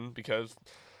 season, because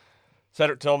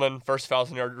Cedric Tillman, first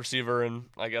 1,000-yard receiver, and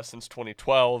I guess since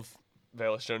 2012.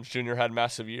 Velus Jones Jr. had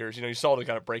massive years. You saw the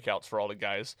kind of breakouts for all the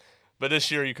guys. But this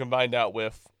year you combined that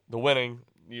with the winning.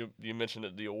 You mentioned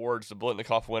it, the awards, the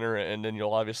Blitnikoff winner, and then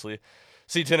you'll obviously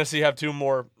see Tennessee have 2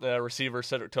 more receivers,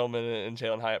 Cedric Tillman and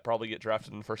Jalen Hyatt, probably get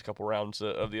drafted in the first couple rounds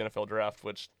of the NFL draft,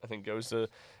 which I think goes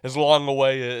as long a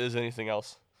way as anything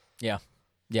else. Yeah,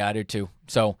 I do too.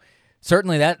 So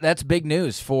certainly that's big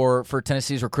news for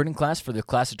Tennessee's recruiting class, for the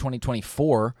class of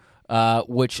 2024.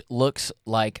 Which looks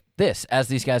like this. As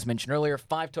these guys mentioned earlier,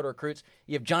 5 total recruits.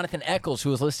 You have Jonathan Eccles,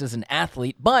 who is listed as an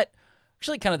athlete, but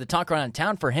actually kind of the talk around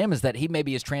town for him is that he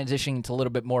maybe is transitioning to a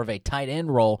little bit more of a tight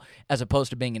end role as opposed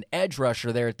to being an edge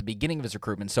rusher there at the beginning of his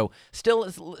recruitment. So still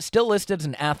listed as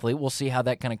an athlete. We'll see how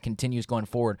that kind of continues going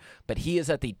forward, but he is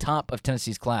at the top of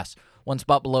Tennessee's class. 1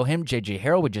 spot below him, J.J.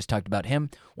 Harrell, we just talked about him.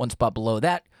 1 spot below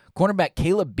that, cornerback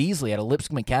Caleb Beasley out of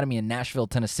Lipscomb Academy in Nashville,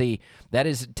 Tennessee. That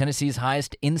is Tennessee's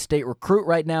highest in-state recruit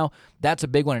right now. That's a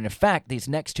big one. And in fact, these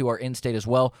next 2 are in-state as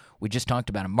well. We just talked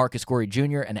about him. Marcus Gorey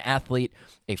Jr., an athlete,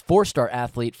 a 4-star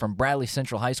athlete from Bradley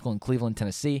Central High School in Cleveland,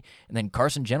 Tennessee. And then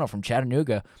Carson Gentle from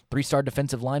Chattanooga, 3-star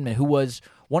defensive lineman who was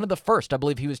one of the first. I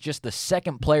believe he was just the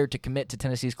second player to commit to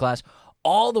Tennessee's class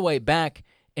all the way back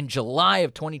in July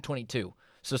of 2022.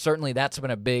 So certainly that's been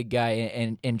a big guy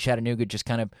in Chattanooga, just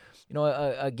kind of,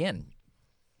 again,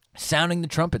 sounding the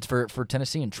trumpets for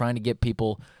Tennessee and trying to get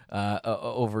people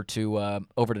over to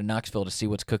Knoxville to see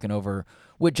what's cooking over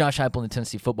with Josh Heupel in the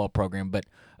Tennessee football program. But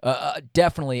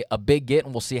definitely a big get,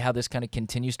 and we'll see how this kind of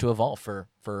continues to evolve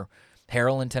for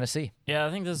Harrell in Tennessee. Yeah,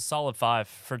 I think this is a solid 5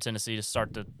 for Tennessee to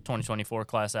start the 2024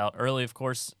 class out early, of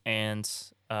course, and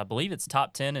I believe it's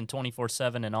top 10 in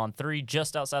 24/7 and on 3,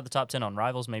 just outside the top 10 on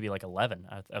Rivals, maybe like 11,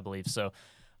 I believe. So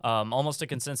almost a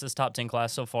consensus top 10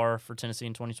 class so far for Tennessee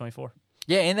in 2024.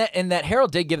 Yeah, and that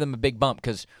Harrell did give them a big bump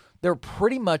because they're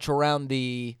pretty much around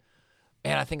the,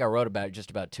 and I think I wrote about it just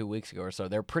about 2 weeks ago or so,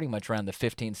 they're pretty much around the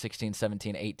 15, 16,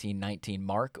 17, 18, 19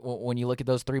 mark when you look at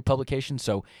those 3 publications.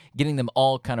 So getting them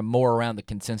all kind of more around the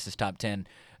consensus top 10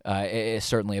 is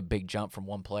certainly a big jump from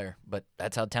one player. But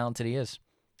that's how talented he is,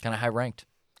 kind of high-ranked.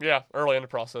 Yeah, early in the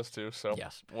process, too. So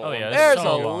yes. There's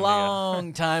a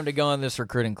long time to go in this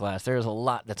recruiting class. There's a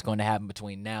lot that's going to happen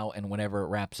between now and whenever it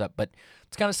wraps up. But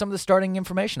it's kind of some of the starting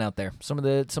information out there, some of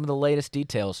the latest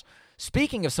details.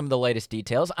 Speaking of some of the latest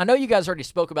details, I know you guys already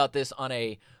spoke about this on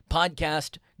a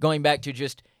podcast going back to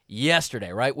just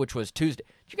yesterday, right, which was Tuesday.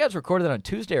 Did you guys record that on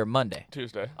Tuesday or Monday?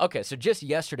 Tuesday. Okay, so just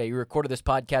yesterday you recorded this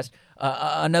podcast,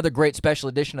 another great special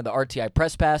edition of the RTI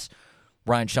Press Pass.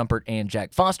 Ryan Shumpert and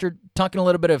Jack Foster talking a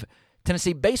little bit of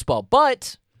Tennessee baseball,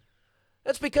 but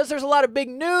that's because there's a lot of big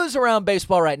news around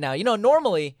baseball right now.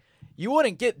 Normally you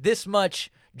wouldn't get this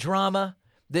much drama,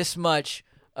 this much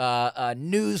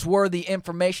newsworthy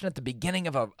information at the beginning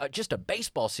of just a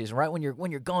baseball season, right? When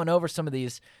you're going over some of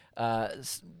these,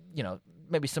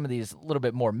 maybe some of these little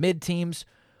bit more mid teams.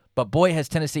 But boy, has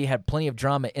Tennessee had plenty of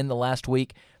drama in the last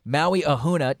week. Maui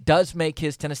Ahuna does make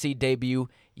his Tennessee debut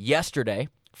yesterday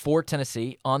for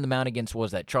Tennessee on the mound against, what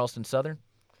was that, Charleston Southern?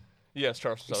 Yes,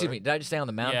 Charleston Southern. Excuse me, did I just say on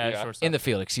the mound? Yeah. Shortstop. In the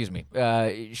field, excuse me.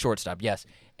 Shortstop, yes.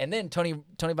 And then Tony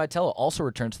Vitello also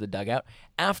returns to the dugout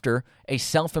after a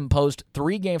self-imposed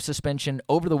 3-game suspension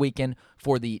over the weekend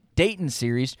for the Dayton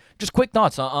series. Just quick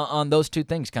thoughts on those 2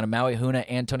 things, kind of Maui Ahuna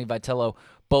and Tony Vitello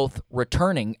both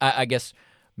returning. I guess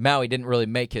Maui didn't really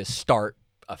make his start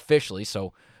officially,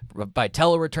 so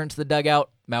Vitello returns to the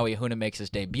dugout. Maui Ahuna makes his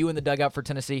debut in the dugout for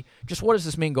Tennessee. Just what does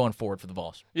this mean going forward for the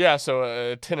Vols? Yeah,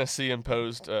 so Tennessee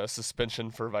imposed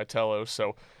suspension for Vitello.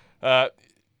 So,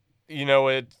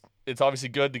 it's obviously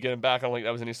good to get him back. I don't think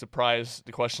that was any surprise.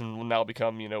 The question will now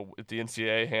become, if the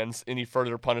NCAA hands any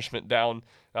further punishment down.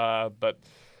 But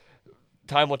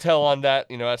time will tell on that.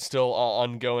 That's still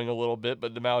ongoing a little bit.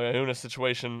 But the Maui Ahuna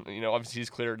situation, obviously he's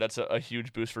cleared. That's a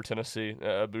huge boost for Tennessee,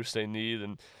 a boost they need.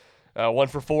 And 1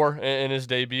 for 4 in his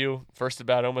debut. First at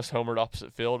bat, almost homered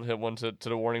opposite field. Hit one to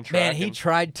the warning track. Man, he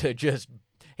tried to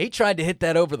hit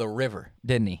that over the river,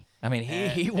 didn't he? I mean,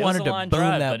 he wanted to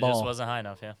boom that ball. It just wasn't high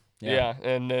enough, Yeah,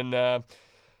 and then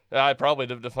probably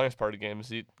the funniest part of the game is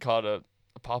he caught a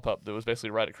pop-up that was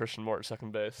basically right at Christian Moore at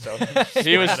second base. So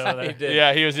he was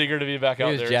he was eager to be back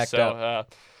out there. Jacked so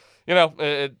up.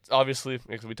 it obviously,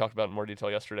 because we talked about it in more detail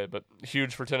yesterday, but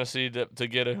huge for Tennessee to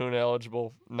get Ahuna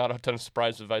eligible. Not a ton of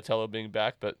surprise with Vitello being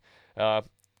back, but kind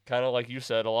of like you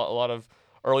said, a lot of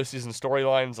early season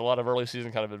storylines, a lot of early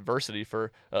season kind of adversity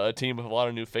for a team with a lot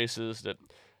of new faces that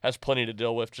has plenty to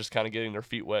deal with, just kind of getting their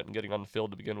feet wet and getting on the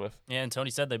field to begin with. Yeah, and Tony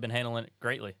said they've been handling it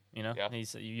greatly. Yeah.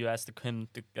 You asked him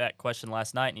that question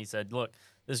last night, and he said, "Look,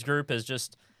 this group has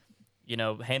just,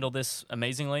 handled this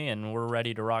amazingly, and we're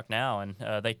ready to rock now." And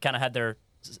they kind of had their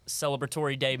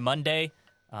celebratory day Monday,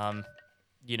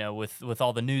 with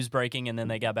all the news breaking, and then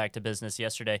they got back to business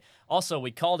yesterday. Also, we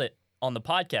called it on the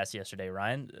podcast yesterday,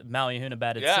 Ryan. Maui Ahuna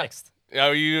batted sixth.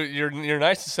 Yeah, you're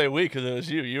nice to say we because it was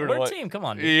you. You were We're the a one, team. Come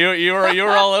on, dude. you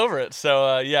were all over it.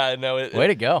 So Way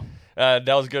to go.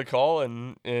 That was a good call,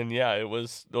 and it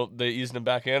was they eased him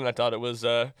back in. And I thought it was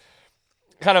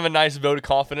kind of a nice vote of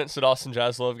confidence that Austin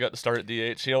Jaslov got to start at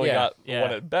DH. He only got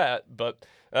one at bat, but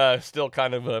still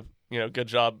kind of a good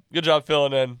job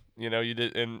filling in. You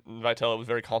did, and Vitello was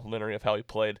very complimentary of how he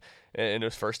played in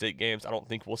his first 8 games. I don't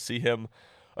think we'll see him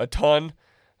a ton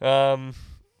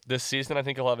this season. I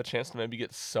think he'll have a chance to maybe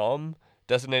get some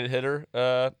designated hitter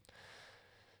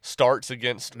starts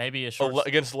against maybe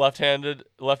against left-handed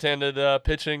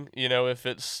pitching. If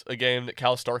it's a game that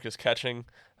Cal Stark is catching,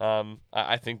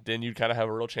 I think then you'd kind of have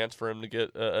a real chance for him to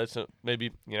get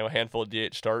maybe a handful of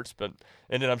DH starts. And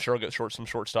then I'm sure he'll get some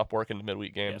shortstop work in the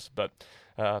midweek games. Yeah.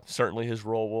 But certainly his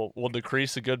role will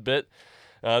decrease a good bit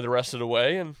the rest of the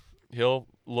way, and he'll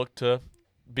look to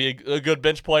be a good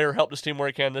bench player, help this team where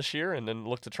he can this year, and then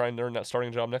look to try and earn that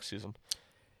starting job next season.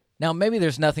 Now, maybe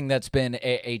there's nothing that's been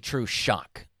a true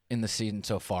shock in the season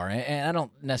so far, and I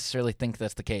don't necessarily think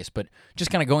that's the case, but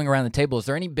just kind of going around the table, is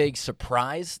there any big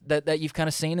surprise that you've kind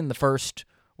of seen in the first,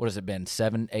 what has it been,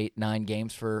 7, 8, 9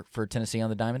 games for Tennessee on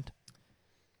the diamond?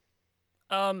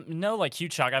 No,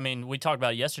 huge shock. I mean, we talked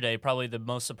about it yesterday. Probably the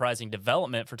most surprising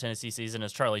development for Tennessee season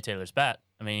is Charlie Taylor's bat.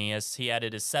 I mean, he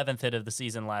added his 7th hit of the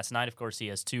season last night. Of course, he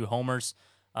has 2 homers,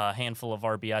 a handful of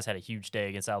RBIs. Had a huge day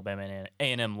against Alabama and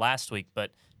A&M last week.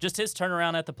 But just his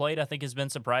turnaround at the plate, I think, has been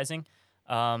surprising.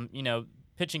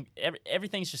 Pitching,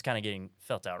 everything's just kind of getting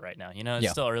felt out right now.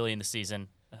 It's still early in the season.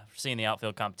 We're seeing the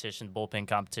outfield competition, bullpen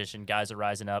competition. Guys are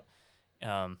rising up.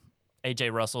 A.J.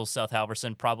 Russell, Seth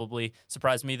Halverson probably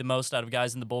surprised me the most out of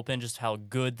guys in the bullpen, just how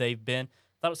good they've been.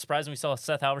 Thought it was surprising we saw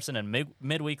Seth Halverson in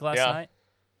midweek last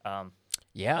night.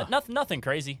 Nothing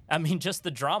crazy. I mean, just the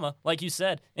drama, like you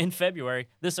said, in February,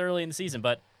 this early in the season.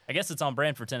 But I guess it's on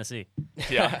brand for Tennessee.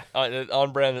 Yeah,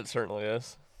 on brand it certainly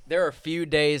is. There are a few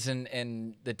days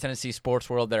in the Tennessee sports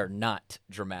world that are not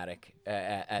dramatic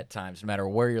at times, no matter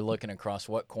where you're looking across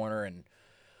what corner and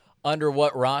under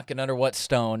what rock and under what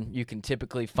stone, you can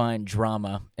typically find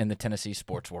drama in the Tennessee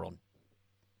sports world.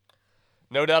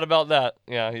 No doubt about that.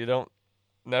 Yeah, you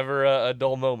never a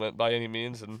dull moment by any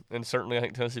means, and certainly I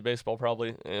think Tennessee baseball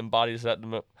probably embodies that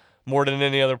more than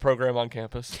any other program on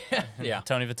campus. Yeah,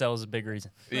 Tony Vitello is a big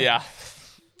reason. Yeah.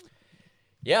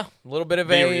 Yeah, a little bit of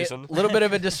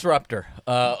a disruptor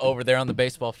over there on the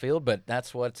baseball field, but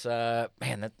that's what's that's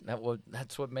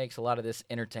what makes a lot of this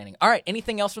entertaining. All right,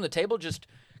 anything else from the table? Just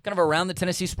kind of around the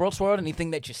Tennessee sports world,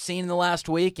 anything that you've seen in the last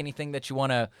week, anything that you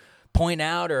want to point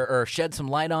out or shed some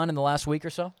light on in the last week or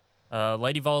so?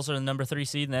 Lady Vols are the number 3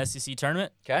 seed in the SEC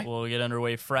tournament. Okay. We'll get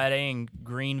underway Friday in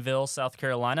Greenville, South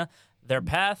Carolina. Their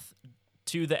path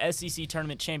to the SEC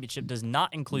tournament championship does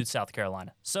not include South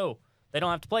Carolina. So they don't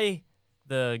have to play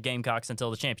the Gamecocks until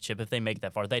the championship if they make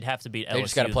that far. They'd have to beat LSU. They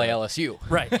just got to play LSU.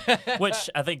 Right, which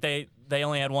I think they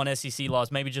only had one SEC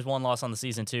loss, maybe just one loss on the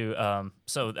season too.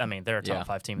 So, I mean, they're a top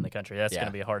 5 team in the country. That's going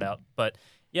to be a hard out. But,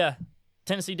 yeah,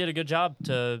 Tennessee did a good job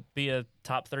to be a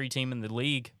top 3 team in the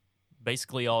league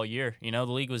basically all year. The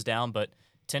league was down, but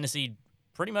Tennessee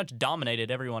pretty much dominated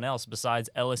everyone else besides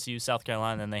LSU, South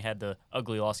Carolina, and then they had the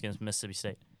ugly loss against Mississippi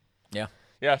State. Yeah.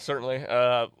 Yeah, certainly.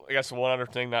 I guess one other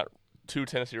thing, not too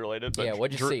Tennessee related, but Yeah,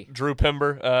 what'd you see? Drew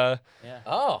Pember,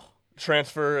 Oh,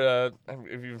 transfer. I'm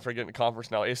even forgetting the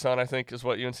conference now. ASUN, I think, is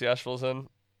what UNC Asheville's in.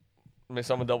 May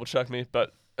someone double check me,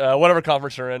 but whatever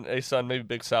conference you're in, ASUN, maybe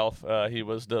Big South. He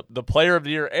was the player of the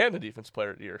year and the defense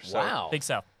player of the year. So, wow. Big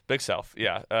South. Big South,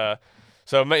 yeah.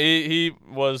 So he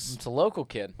was. It's a local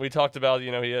kid. We talked about, he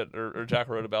had, or Jack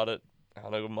wrote about it, I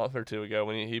don't know, a month or two ago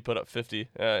when he put up 50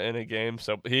 in a game.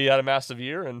 So he had a massive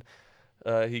year, and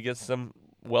he gets some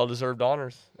well-deserved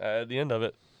honors at the end of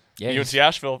it. Yeah, UNC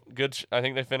Asheville, good. I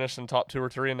think they finished in top 2 or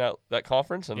 3 in that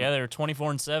conference. And Yeah, they were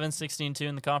 24-7, 16-2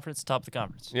 in the conference, top of the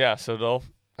conference. yeah, so they'll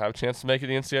have a chance to make it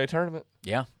the NCAA tournament.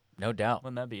 Yeah, no doubt.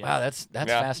 Wouldn't that be Wow, that's Yeah.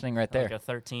 fascinating right there. like a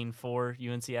 13-4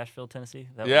 UNC Asheville, Tennessee?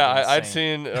 That would Yeah, be I'd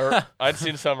insane. I'd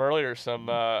seen some earlier. Some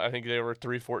I think they were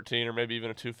 3-14 or maybe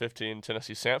even a 2-15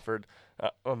 Tennessee Sanford,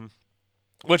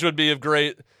 which would be of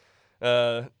great.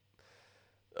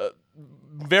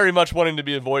 Very much wanting to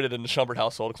be avoided in the Schumpert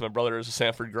household because my brother is a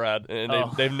Sanford grad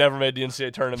and they've never made the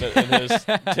NCAA tournament in his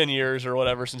 10 years or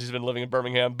whatever since he's been living in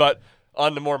Birmingham. But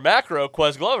on the more macro,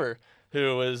 Quez Glover,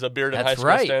 who is a Bearden That's High School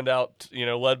right. standout,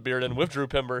 led Bearden with Drew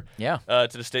Pember Yeah.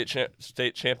 to the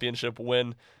state championship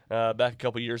win back a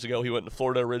couple years ago. He went to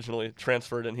Florida originally,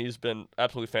 transferred, and he's been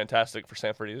absolutely fantastic for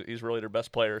Sanford. He's really their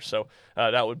best player. So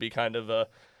that would be kind of a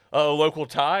local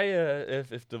tie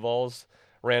if the Vols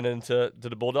ran into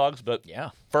the Bulldogs. But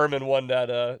Yeah. Furman won in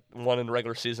the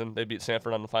regular season. They beat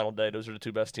Sanford on the final day. Those are the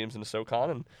 2 best teams in the SoCon,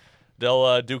 and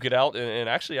they'll duke it out. And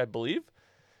actually, I believe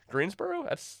Greensboro.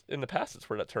 That's in the past. That's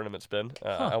where that tournament's been.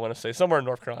 I want to say somewhere in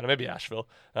North Carolina, maybe Asheville.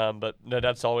 But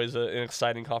that's always an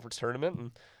exciting conference tournament,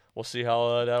 and we'll see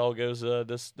how that all goes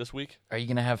this week. Are you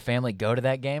gonna have family go to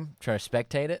that game? Try to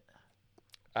spectate it?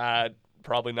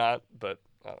 Probably not, but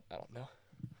I don't know.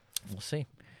 We'll see.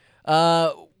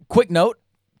 Quick note.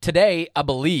 Today, I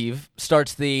believe,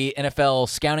 starts the NFL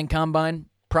scouting combine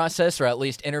process, or at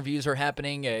least interviews are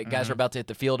happening. Guys are about to hit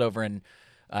the field over in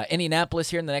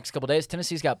Indianapolis here in the next couple of days.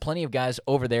 Tennessee's got plenty of guys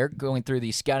over there going through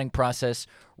the scouting process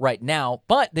right now,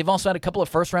 but they've also had a couple of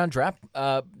first-round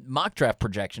mock draft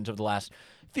projections over the last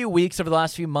few weeks, over the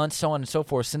last few months, so on and so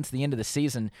forth, since the end of the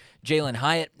season. Jalen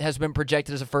Hyatt has been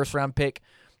projected as a first-round pick.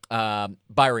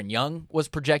 Byron Young was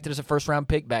projected as a first-round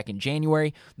pick back in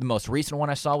January. The most recent one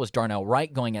I saw was Darnell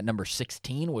Wright going at number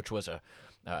 16, which was a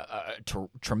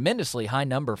tremendously high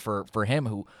number for him,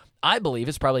 who I believe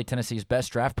is probably Tennessee's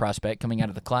best draft prospect coming out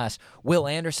of the class. Will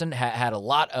Anderson had a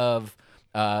lot of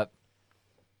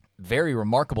very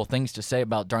remarkable things to say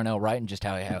about Darnell Wright and just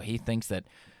how he thinks that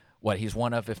he's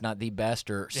one of, if not the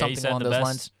best, or something he said along the those best,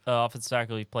 lines. Offensive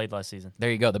tackle he played last season. There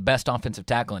you go, the best offensive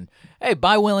tackle. And hey,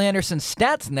 by Will Anderson's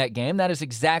stats in that game, that is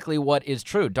exactly what is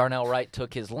true. Darnell Wright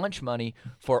took his lunch money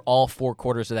for all 4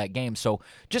 quarters of that game. So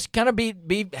just kind of be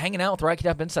hanging out with Rocky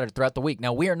Top Insider throughout the week.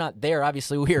 Now, we are not there.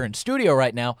 Obviously, we are in studio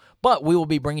right now, but we will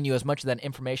be bringing you as much of that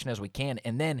information as we can.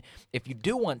 And then if you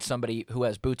do want somebody who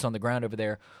has boots on the ground over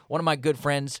there, one of my good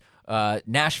friends,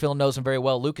 Nashville knows him very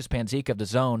well, Lucas Panzica of The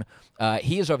Zone.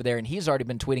 He is over there, and he's already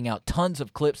been tweeting out tons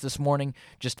of clips this morning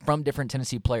just from different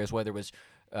Tennessee players, whether it was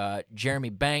Jeremy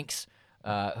Banks,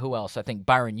 who else? I think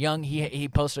Byron Young he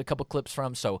posted a couple clips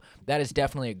from. So that is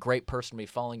definitely a great person to be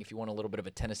following if you want a little bit of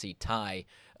a Tennessee tie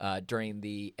during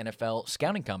the NFL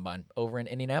scouting combine over in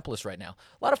Indianapolis right now.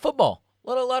 A lot of football. A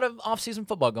lot of off-season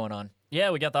football going on. Yeah,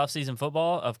 we got the off-season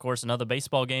football. Of course, another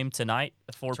baseball game tonight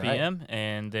at 4 That's right. p.m.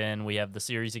 And then we have the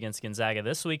series against Gonzaga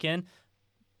this weekend.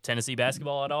 Tennessee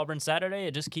basketball at Auburn Saturday.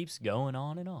 It just keeps going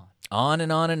on and on. On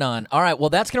and on and on. All right, well,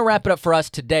 that's going to wrap it up for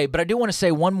us today. But I do want to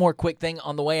say one more quick thing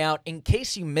on the way out. In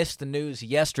case you missed the news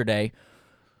yesterday,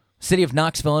 city of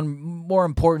Knoxville, and more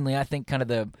importantly, I think kind of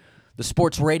the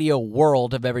sports radio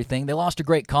world of everything, they lost a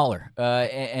great caller,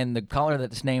 and the caller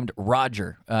that's named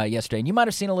Roger yesterday. And you might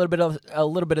have seen a little bit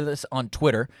of this on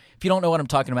Twitter. If you don't know what I'm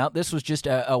talking about, this was just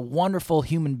a wonderful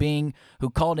human being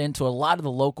who called into a lot of the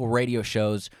local radio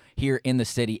shows here in the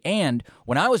city. And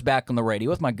when I was back on the radio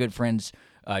with my good friends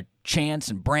Chance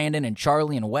and Brandon and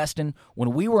Charlie and Weston,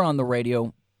 when we were on the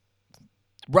radio,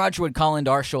 Roger would call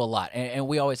into our show a lot, and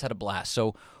we always had a blast.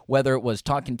 So whether it was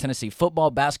talking Tennessee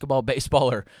football, basketball, baseball,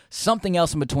 or something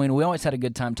else in between, we always had a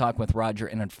good time talking with Roger,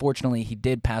 and unfortunately, he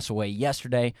did pass away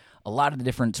yesterday. A lot of the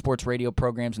different sports radio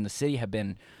programs in the city have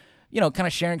been, kind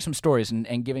of sharing some stories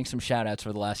and giving some shout-outs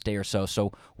for the last day or so.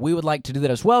 So we would like to do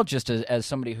that as well, just as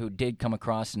somebody who did come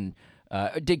across and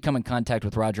did come in contact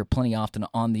with Roger plenty often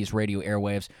on these radio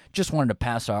airwaves. Just wanted to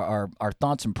pass our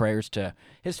thoughts and prayers to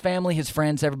his family, his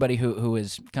friends, everybody who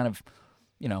is kind of,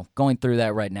 going through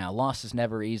that right now. Loss is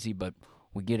never easy, but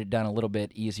we get it done a little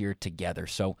bit easier together.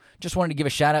 So just wanted to give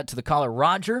a shout-out to the caller,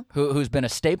 Roger, who's been a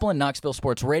staple in Knoxville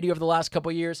Sports Radio over the last couple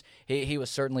of years. He was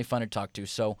certainly fun to talk to.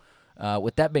 So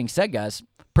with that being said, guys,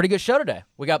 pretty good show today.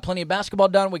 We got plenty of basketball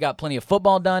done. We got plenty of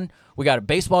football done. We got a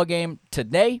baseball game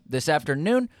today, this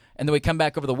afternoon, and then we come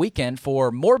back over the weekend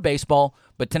for more baseball.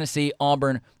 But Tennessee,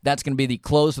 Auburn, that's going to be the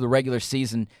close of the regular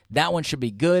season. That one should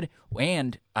be good.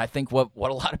 And I think what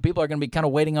a lot of people are going to be kind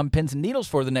of waiting on pins and needles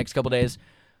for the next couple of days,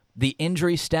 the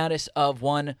injury status of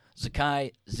one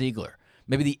Zakai Ziegler.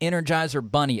 Maybe the Energizer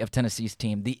Bunny of Tennessee's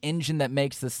team, the engine that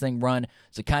makes this thing run.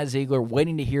 Zakai Ziegler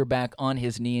waiting to hear back on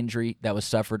his knee injury that was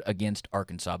suffered against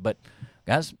Arkansas. But,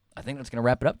 guys, I think that's going to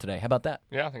wrap it up today. How about that?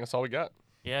 Yeah, I think that's all we got.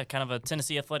 Yeah, kind of a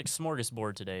Tennessee athletic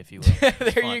smorgasbord today, if you will.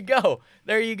 There you go.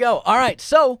 There you go. All right,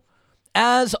 so,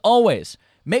 as always,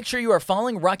 make sure you are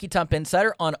following Rocky Top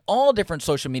Insider on all different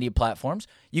social media platforms.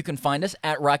 You can find us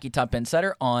at Rocky Top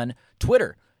Insider on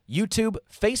Twitter, YouTube,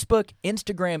 Facebook,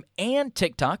 Instagram, and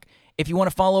TikTok. If you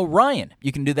want to follow Ryan,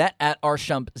 you can do that at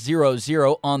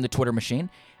rshump00 on the Twitter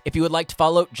machine. If you would like to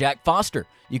follow Jack Foster,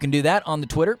 you can do that on the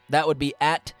Twitter. That would be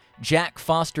at Jack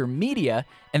Foster Media.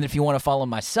 And if you want to follow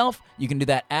myself, you can do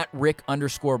that at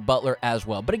Rick_Butler as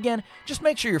well. But again, just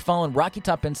make sure you're following Rocky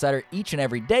Top Insider each and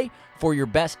every day for your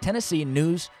best Tennessee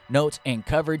news, notes, and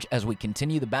coverage as we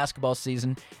continue the basketball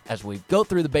season. As we go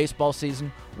through the baseball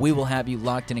season, we will have you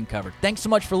locked in and covered. Thanks so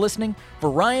much for listening. For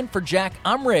Ryan, for Jack,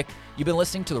 I'm Rick. You've been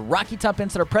listening to the Rocky Top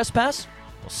Insider Press Pass.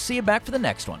 We'll see you back for the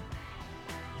next one.